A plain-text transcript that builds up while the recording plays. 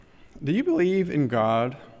Do you believe in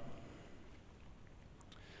God?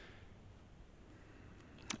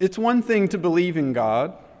 It's one thing to believe in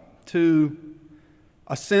God, to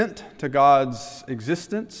assent to God's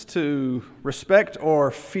existence, to respect or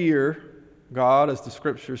fear God, as the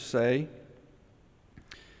Scriptures say.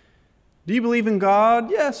 Do you believe in God?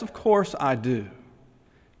 Yes, of course I do.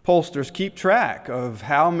 Pollsters keep track of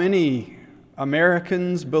how many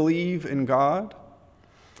Americans believe in God.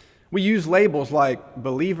 We use labels like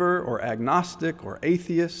believer or agnostic or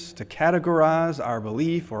atheist to categorize our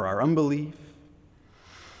belief or our unbelief.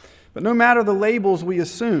 But no matter the labels we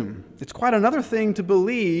assume, it's quite another thing to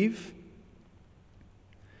believe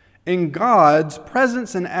in God's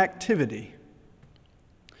presence and activity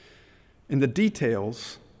in the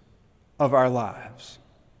details of our lives.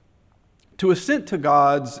 To assent to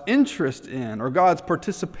God's interest in, or God's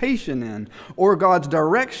participation in, or God's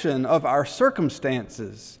direction of our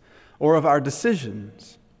circumstances or of our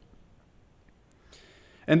decisions.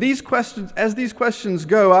 And as these questions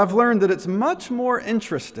go, I've learned that it's much more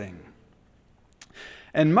interesting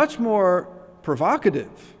and much more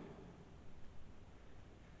provocative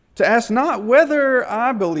to ask not whether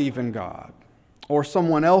I believe in God or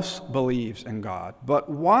someone else believes in God, but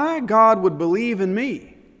why God would believe in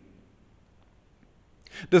me.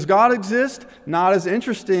 Does God exist? Not as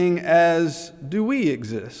interesting as do we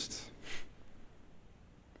exist.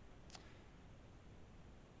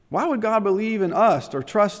 Why would God believe in us or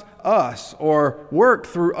trust us or work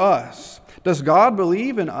through us? Does God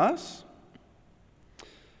believe in us?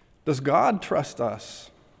 Does God trust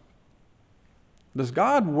us? Does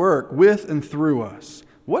God work with and through us?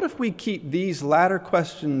 What if we keep these latter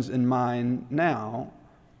questions in mind now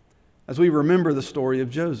as we remember the story of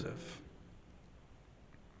Joseph?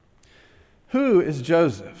 Who is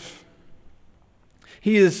Joseph?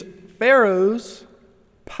 He is Pharaoh's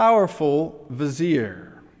powerful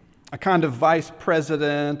vizier, a kind of vice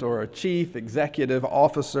president or a chief executive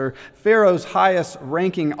officer, Pharaoh's highest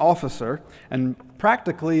ranking officer, and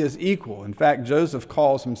practically his equal. In fact, Joseph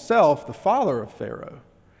calls himself the father of Pharaoh.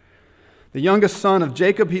 The youngest son of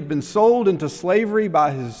Jacob, he'd been sold into slavery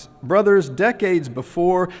by his brothers decades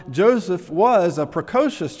before. Joseph was a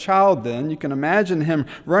precocious child then. You can imagine him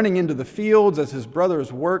running into the fields as his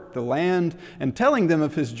brothers worked the land and telling them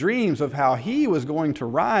of his dreams of how he was going to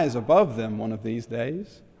rise above them one of these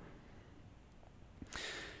days.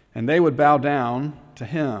 And they would bow down to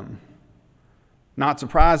him. Not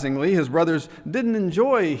surprisingly, his brothers didn't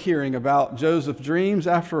enjoy hearing about Joseph's dreams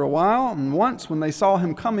after a while, and once when they saw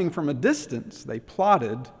him coming from a distance, they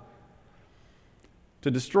plotted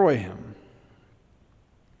to destroy him.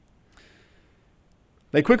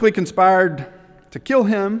 They quickly conspired to kill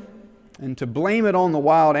him and to blame it on the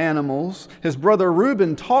wild animals. His brother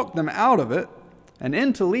Reuben talked them out of it and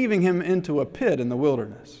into leaving him into a pit in the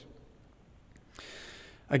wilderness.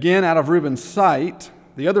 Again, out of Reuben's sight,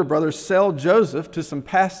 the other brothers sell Joseph to some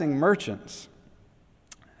passing merchants.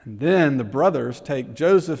 And then the brothers take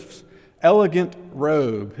Joseph's elegant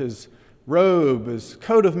robe, his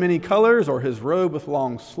coat of many colors, or his robe with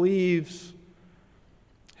long sleeves,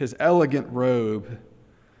 his elegant robe.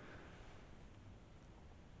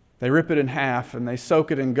 They rip it in half and they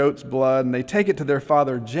soak it in goat's blood and they take it to their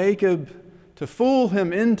father Jacob to fool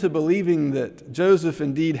him into believing that Joseph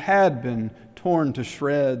indeed had been torn to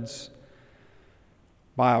shreds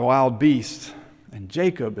by a wild beast, and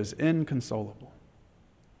Jacob is inconsolable.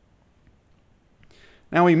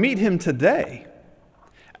 Now we meet him today,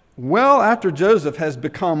 well after Joseph has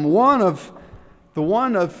become one of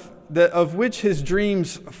which his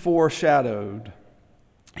dreams foreshadowed.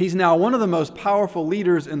 He's now one of the most powerful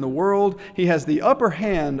leaders in the world. He has the upper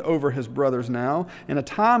hand over his brothers now. In a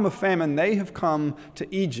time of famine, they have come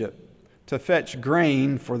to Egypt to fetch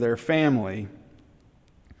grain for their family.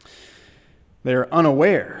 They're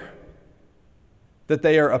unaware that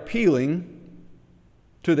they are appealing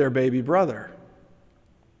to their baby brother.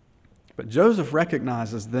 But Joseph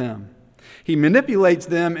recognizes them. He manipulates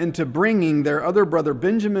them into bringing their other brother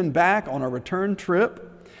Benjamin back on a return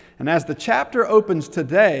trip. And as the chapter opens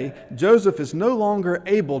today, Joseph is no longer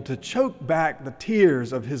able to choke back the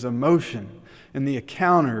tears of his emotion in the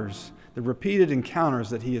encounters, the repeated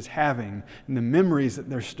encounters that he is having, and the memories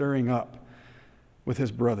that they're stirring up with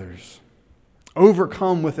his brothers.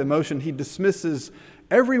 Overcome with emotion, he dismisses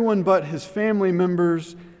everyone but his family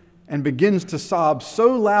members and begins to sob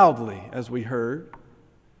so loudly, as we heard,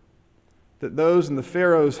 that those in the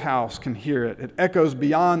Pharaoh's house can hear it. It echoes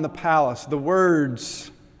beyond the palace. The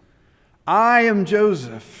words, "I am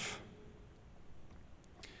Joseph.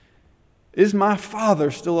 Is my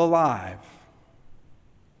father still alive?"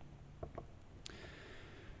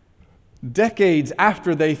 decades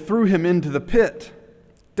after they threw him into the pit,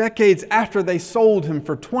 decades after they sold him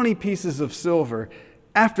for 20 pieces of silver,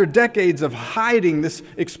 after decades of hiding this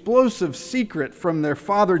explosive secret from their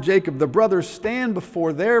father Jacob, the brothers stand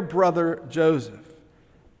before their brother Joseph,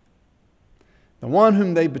 the one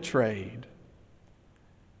whom they betrayed,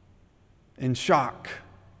 in shock,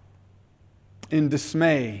 in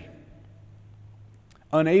dismay,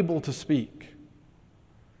 unable to speak.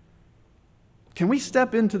 Can we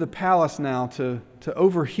step into the palace now to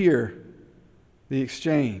overhear the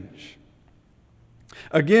exchange?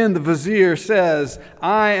 Again, the vizier says,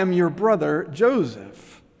 "I am your brother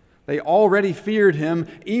Joseph." They already feared him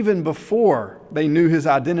even before they knew his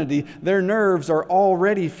identity. Their nerves are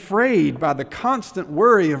already frayed by the constant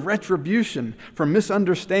worry of retribution from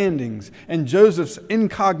misunderstandings and Joseph's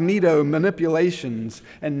incognito manipulations.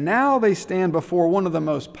 And now they stand before one of the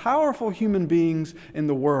most powerful human beings in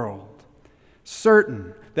the world,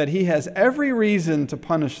 certain that he has every reason to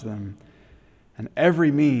punish them and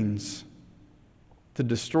every means to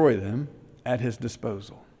destroy them at his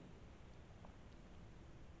disposal.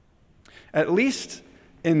 At least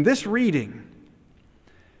in this reading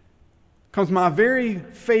comes my very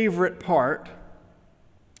favorite part,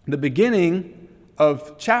 the beginning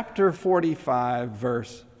of chapter 45,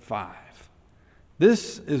 verse 5.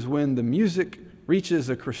 This is when the music reaches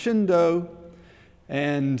a crescendo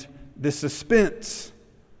and the suspense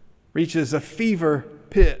reaches a fever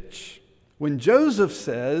pitch, when Joseph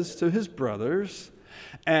says to his brothers,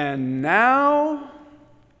 "And now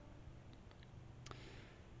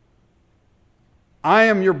I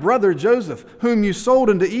am your brother Joseph, whom you sold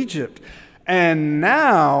into Egypt. And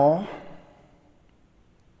now,"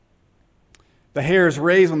 the hairs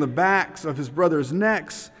raise on the backs of his brothers'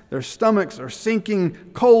 necks, their stomachs are sinking,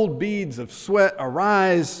 cold beads of sweat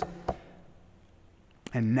arise.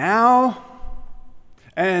 And now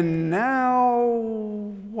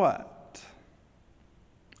what?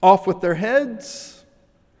 Off with their heads.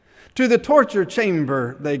 To the torture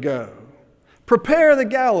chamber they go. Prepare the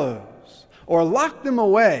gallows, or lock them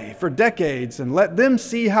away for decades and let them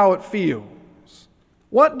see how it feels.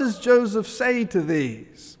 What does Joseph say to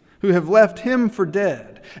these who have left him for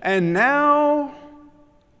dead? And now,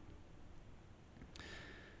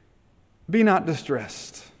 be not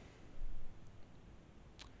distressed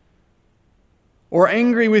or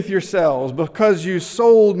angry with yourselves because you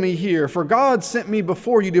sold me here, for God sent me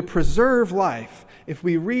before you to preserve life. If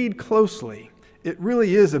we read closely, it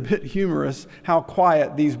really is a bit humorous how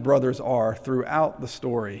quiet these brothers are throughout the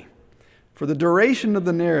story. For the duration of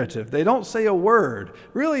the narrative, they don't say a word,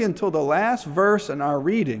 really until the last verse in our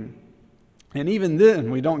reading. And even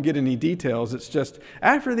then, we don't get any details. It's just,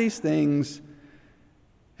 after these things,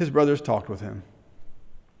 his brothers talked with him.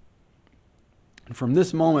 And from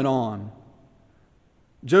this moment on,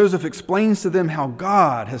 Joseph explains to them how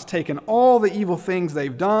God has taken all the evil things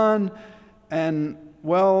they've done and,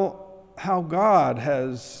 how God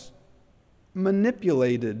has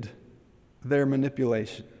manipulated their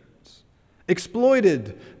manipulations,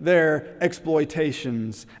 exploited their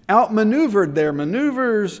exploitations, outmaneuvered their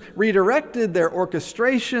maneuvers, redirected their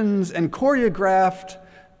orchestrations, and choreographed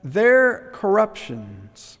their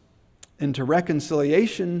corruptions into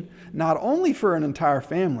reconciliation, not only for an entire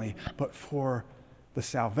family, but for the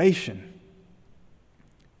salvation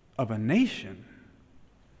of a nation.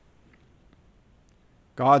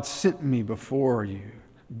 God sent me before you.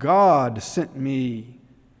 God sent me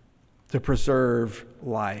to preserve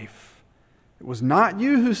life. It was not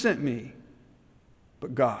you who sent me,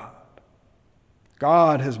 but God.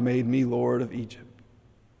 God has made me Lord of Egypt.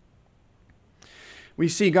 We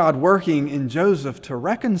see God working in Joseph to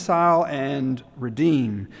reconcile and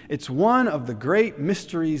redeem. It's one of the great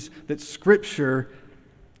mysteries that Scripture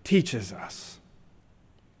teaches us.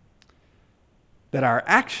 That our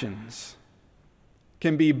actions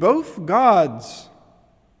can be both God's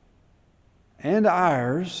and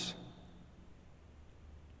ours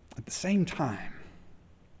at the same time.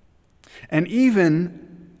 And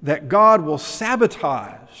even that God will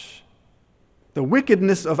sabotage the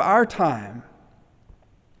wickedness of our time,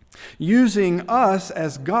 using us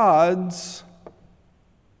as God's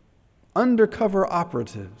undercover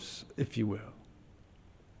operatives, if you will.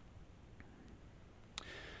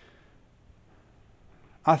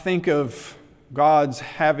 I think of God's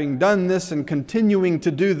having done this and continuing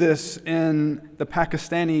to do this in the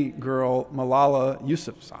Pakistani girl Malala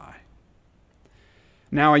Yousafzai.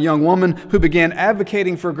 Now a young woman who began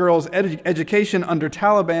advocating for girls' education under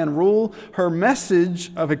Taliban rule, her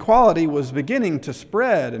message of equality was beginning to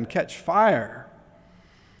spread and catch fire.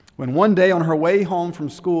 When one day on her way home from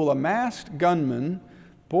school, a masked gunman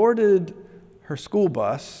boarded her school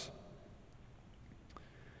bus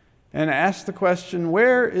and asked the question,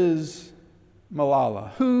 where is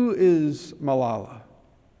Malala? Who is Malala?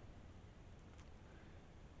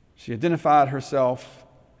 She identified herself,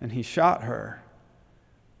 and he shot her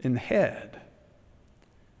in the head,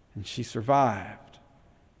 and she survived.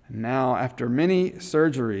 And now, after many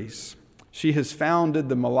surgeries, she has founded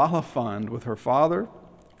the Malala Fund with her father,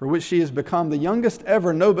 for which she has become the youngest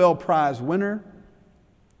ever Nobel Prize winner.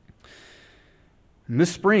 And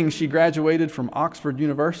this spring, she graduated from Oxford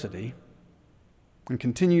University and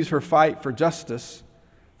continues her fight for justice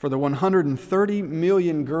for the 130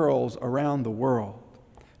 million girls around the world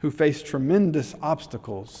who face tremendous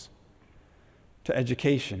obstacles to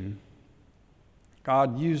education.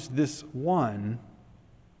 God used this one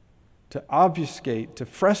to obfuscate, to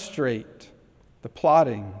frustrate the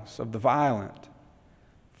plottings of the violent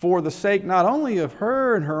for the sake not only of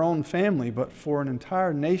her and her own family, but for an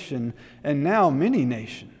entire nation, and now many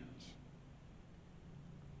nations.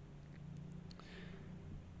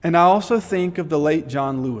 And I also think of the late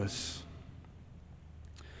John Lewis,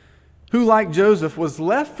 who, like Joseph, was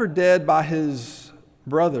left for dead by his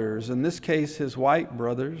brothers, in this case his white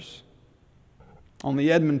brothers, on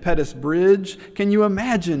the Edmund Pettus Bridge. Can you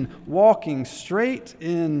imagine walking straight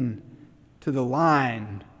in to the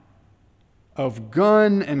line of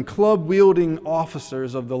gun and club-wielding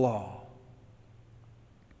officers of the law?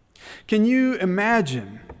 Can you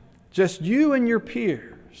imagine just you and your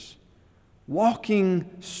peers walking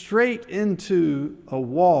straight into a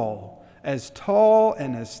wall as tall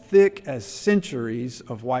and as thick as centuries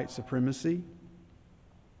of white supremacy?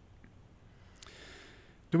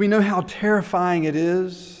 Do we know how terrifying it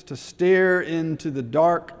is to stare into the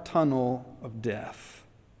dark tunnel of death,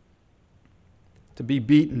 to be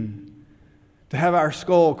beaten, to have our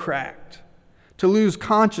skull cracked, to lose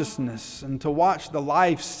consciousness, and to watch the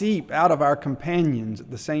life seep out of our companions at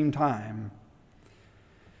the same time?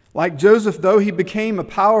 Like Joseph, though, he became a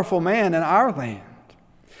powerful man in our land,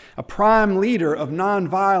 a prime leader of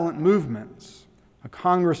nonviolent movements, a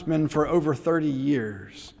congressman for over 30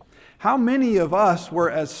 years. How many of us were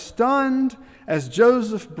as stunned as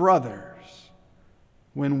Joseph's brothers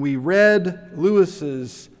when we read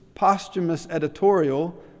Lewis's posthumous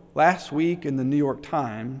editorial last week in the New York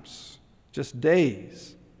Times, just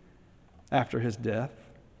days after his death?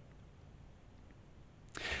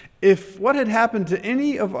 If what had happened to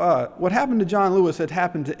any of us, what happened to John Lewis had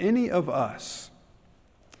happened to any of us,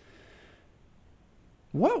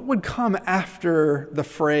 what would come after the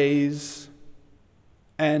phrase,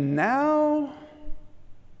 "And now"?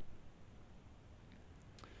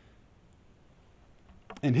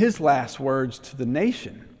 In his last words to the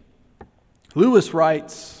nation, Lewis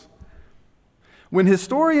writes, "When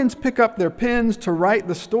historians pick up their pens to write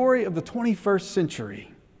the story of the 21st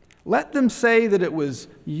century, let them say that it was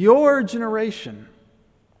your generation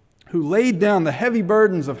who laid down the heavy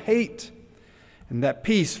burdens of hate, and that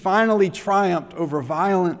peace finally triumphed over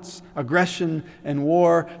violence, aggression, and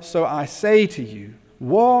war. So I say to you,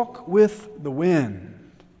 walk with the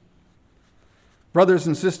wind, brothers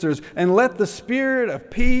and sisters, and let the spirit of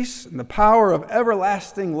peace and the power of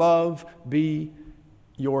everlasting love be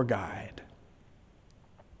your guide."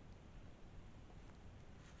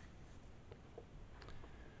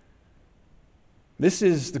 This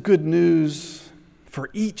is the good news for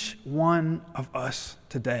each one of us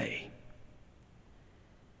today.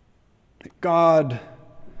 That God,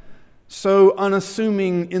 so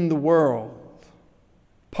unassuming in the world,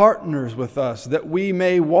 partners with us that we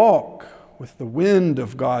may walk with the wind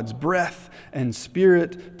of God's breath and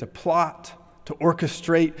spirit to plot, to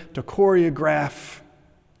orchestrate, to choreograph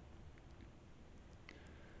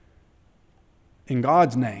in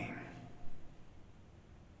God's name,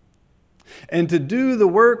 and to do the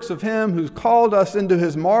works of Him who's called us into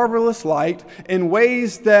His marvelous light in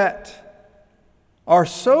ways that are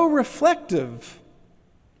so reflective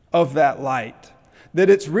of that light that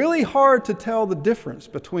it's really hard to tell the difference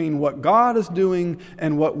between what God is doing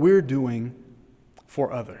and what we're doing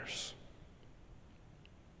for others.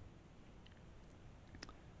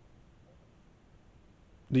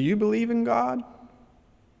 Do you believe in God?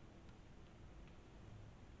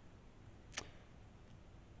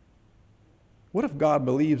 What if God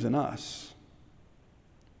believes in us?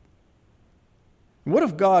 What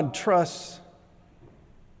if God trusts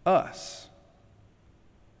us?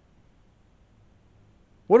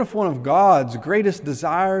 What if one of God's greatest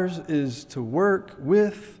desires is to work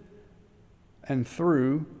with and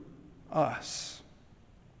through us?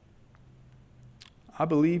 I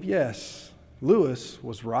believe, yes, Lewis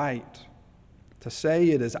was right to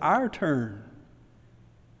say it is our turn.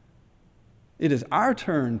 It is our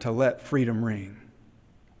turn to let freedom ring.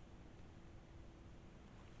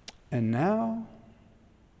 And now